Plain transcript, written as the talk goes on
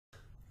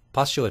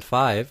Postulate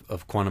 5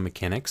 of quantum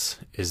mechanics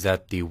is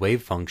that the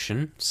wave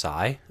function,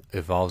 psi,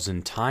 evolves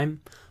in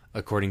time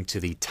according to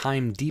the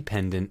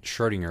time-dependent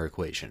Schrodinger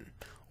equation,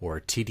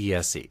 or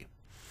TDSE.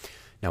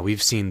 Now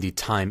we've seen the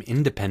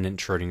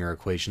time-independent Schrodinger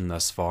equation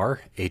thus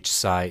far, h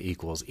psi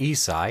equals e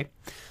psi,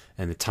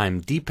 and the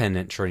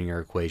time-dependent Schrodinger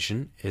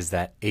equation is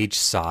that h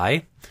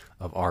psi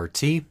of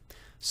RT,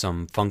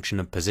 some function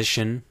of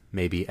position,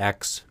 maybe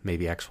x,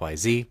 maybe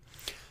xyz,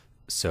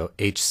 so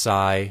h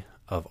psi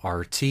of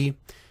RT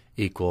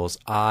equals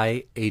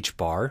I h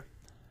bar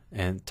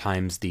and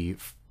times the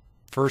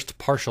first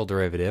partial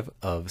derivative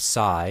of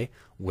psi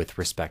with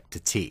respect to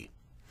t.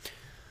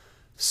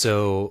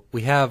 So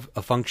we have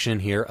a function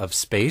here of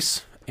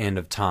space and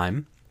of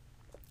time,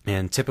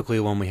 and typically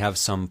when we have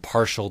some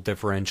partial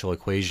differential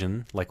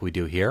equation like we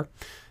do here,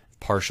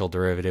 partial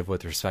derivative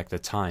with respect to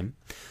time,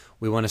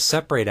 we want to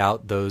separate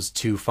out those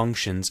two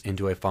functions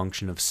into a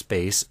function of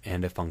space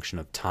and a function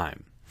of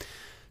time.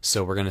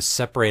 So we're going to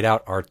separate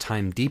out our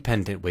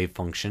time-dependent wave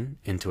function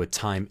into a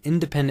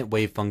time-independent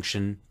wave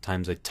function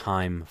times a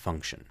time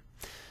function.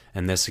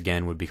 And this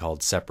again would be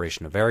called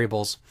separation of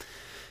variables.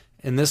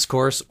 In this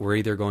course, we're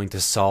either going to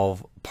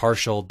solve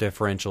partial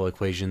differential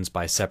equations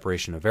by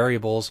separation of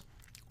variables,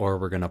 or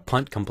we're going to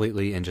punt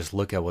completely and just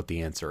look at what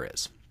the answer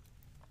is.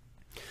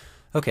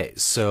 Okay,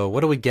 so what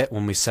do we get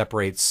when we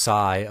separate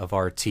psi of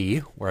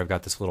RT, where I've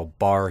got this little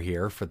bar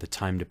here for the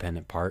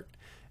time-dependent part,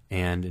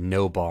 and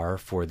no bar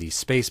for the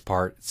space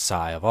part,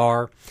 psi of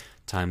r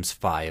times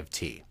phi of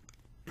t.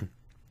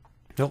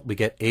 Nope, we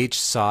get h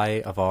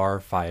psi of r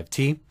phi of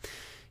t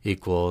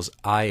equals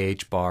I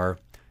h bar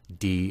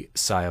d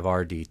psi of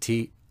r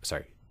dt,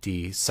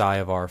 d psi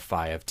of r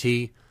phi of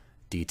t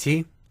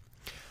dt.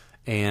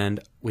 And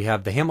we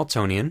have the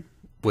Hamiltonian,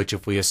 which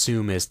if we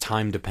assume is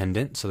time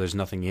dependent, so there's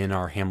nothing in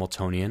our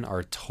Hamiltonian,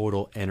 our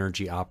total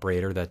energy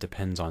operator that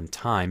depends on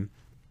time,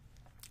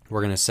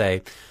 we're going to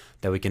say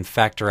that we can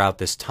factor out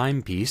this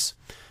time piece,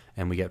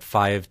 and we get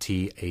phi of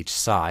t h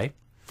psi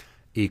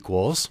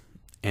equals,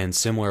 and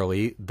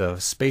similarly the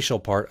spatial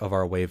part of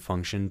our wave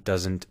function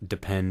doesn't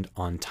depend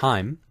on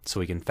time,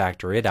 so we can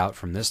factor it out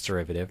from this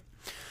derivative.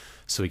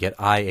 So we get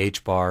I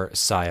h bar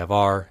psi of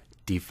r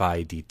d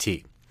phi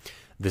dt.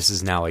 This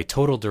is now a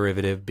total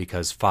derivative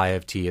because phi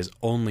of t is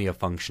only a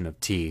function of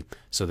t,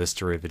 so this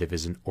derivative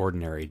is an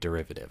ordinary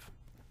derivative.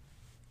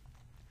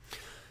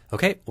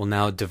 Okay, we'll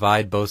now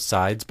divide both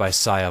sides by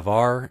psi of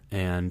r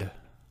and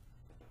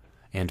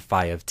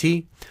phi of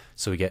t.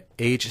 So we get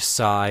h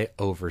psi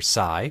over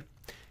psi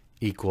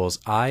equals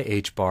I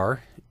h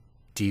bar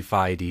d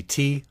phi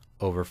dt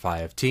over phi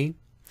of t.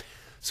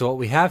 So what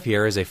we have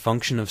here is a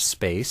function of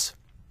space,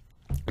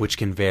 which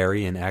can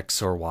vary in x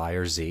or y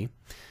or z,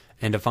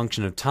 and a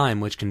function of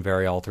time, which can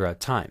vary all throughout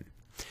time.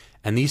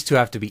 And these two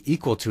have to be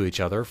equal to each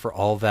other for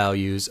all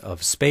values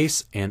of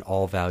space and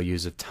all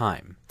values of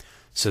time.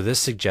 So this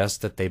suggests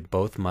that they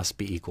both must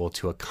be equal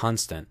to a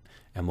constant,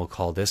 and we'll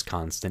call this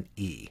constant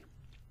E.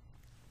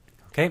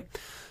 Okay,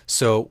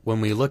 so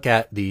when we look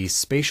at the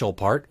spatial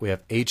part, we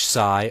have h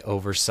psi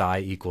over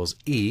psi equals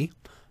E,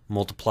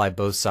 multiply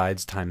both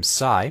sides times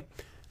psi,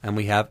 and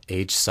we have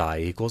h psi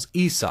equals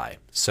E psi.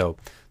 So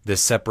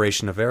this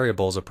separation of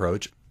variables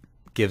approach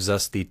gives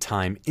us the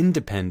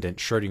time-independent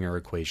Schrodinger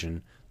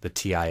equation, the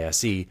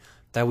TISE,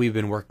 that we've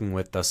been working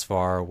with thus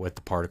far with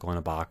the particle in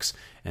a box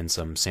and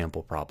some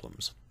sample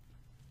problems.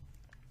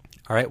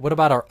 All right, what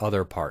about our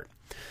other part?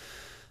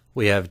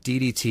 We have d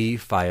dt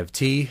phi of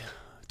t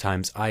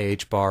times I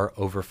h bar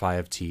over phi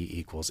of t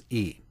equals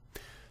E.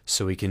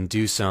 So we can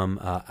do some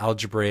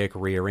algebraic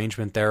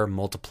rearrangement there,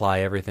 multiply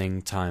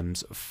everything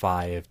times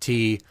phi of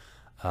t,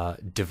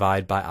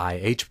 divide by I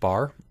h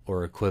bar,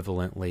 or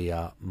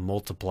equivalently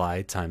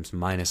multiply times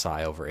minus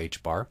I over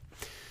h bar.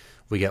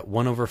 We get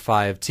 1 over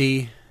phi of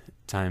t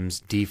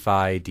times d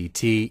phi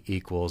dt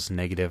equals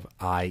negative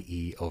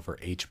IE over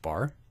h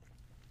bar.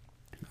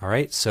 All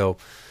right, so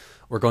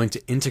we're going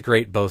to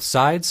integrate both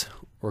sides.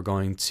 We're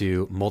going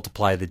to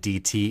multiply the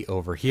dt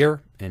over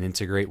here and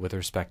integrate with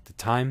respect to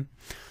time.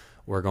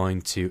 We're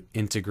going to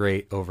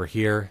integrate over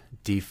here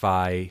d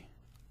phi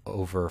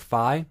over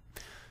phi.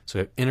 So we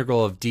have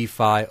integral of d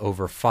phi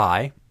over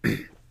phi.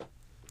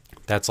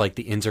 That's like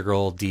the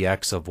integral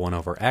dx of 1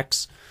 over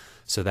x.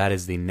 So that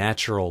is the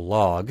natural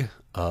log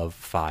of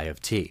phi of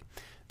t.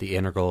 The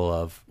integral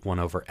of 1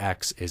 over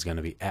x is going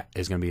to be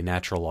a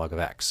natural log of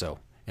x. So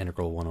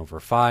integral 1 over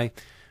phi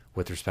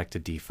with respect to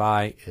d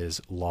phi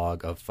is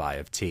log of phi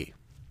of t.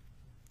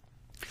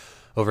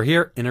 Over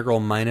here, integral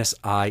minus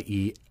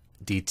IE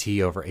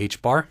dt over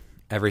h bar.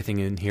 Everything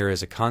in here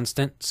is a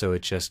constant, so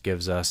it just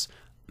gives us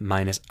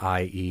minus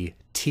IE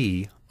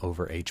t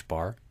over h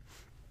bar.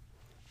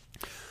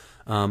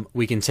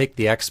 We can take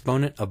the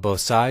exponent of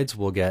both sides.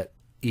 We'll get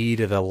e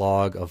to the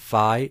log of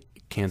phi,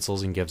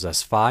 cancels and gives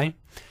us phi.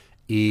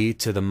 E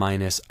to the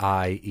minus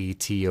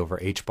IET over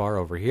h bar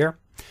over here.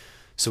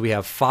 So we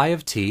have phi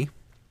of t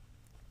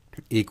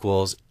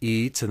equals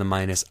e to the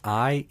minus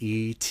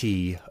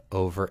IET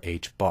over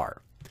h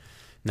bar.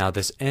 Now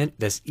this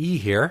E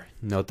here,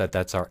 note that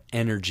that's our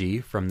energy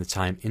from the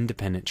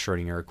time-independent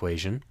Schrodinger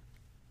equation.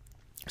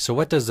 So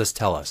what does this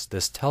tell us?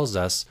 This tells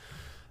us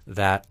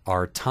that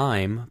our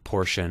time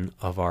portion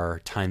of our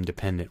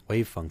time-dependent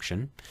wave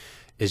function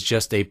is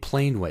just a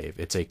plane wave.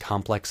 It's a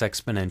complex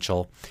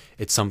exponential.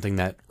 It's something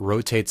that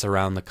rotates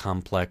around the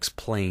complex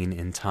plane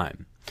in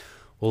time.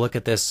 We'll look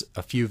at this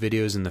a few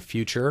videos in the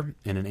future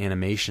in an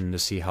animation to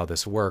see how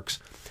this works.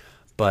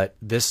 But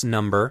this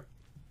number,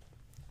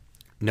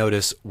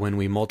 notice when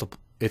we multiply,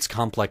 its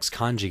complex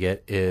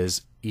conjugate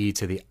is e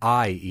to the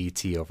I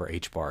et over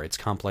h bar. Its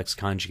complex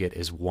conjugate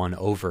is 1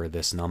 over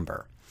this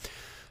number.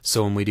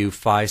 So when we do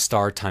phi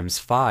star times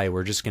phi,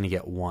 we're just going to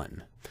get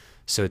 1.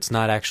 So it's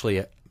not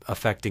actually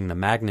affecting the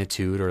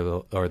magnitude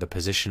or the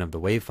position of the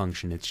wave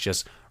function. It's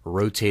just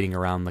rotating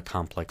around the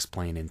complex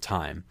plane in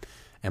time.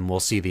 And we'll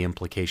see the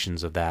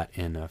implications of that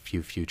in a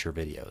few future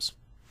videos.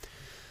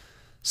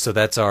 So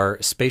that's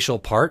our spatial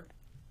part,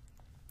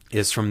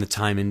 is from the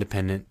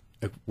time-independent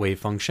wave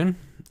function,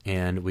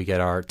 and we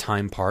get our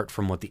time part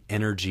from what the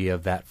energy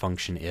of that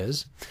function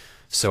is.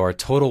 So our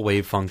total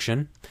wave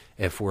function,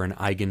 if we're an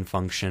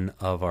eigenfunction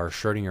of our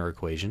Schrodinger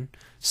equation,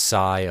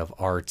 psi of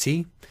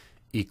RT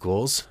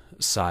equals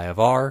psi of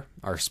R,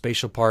 our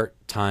spatial part,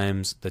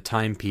 times the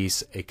time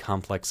piece, a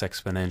complex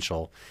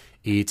exponential,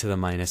 e to the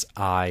minus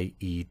I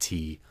et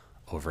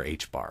over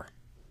h bar.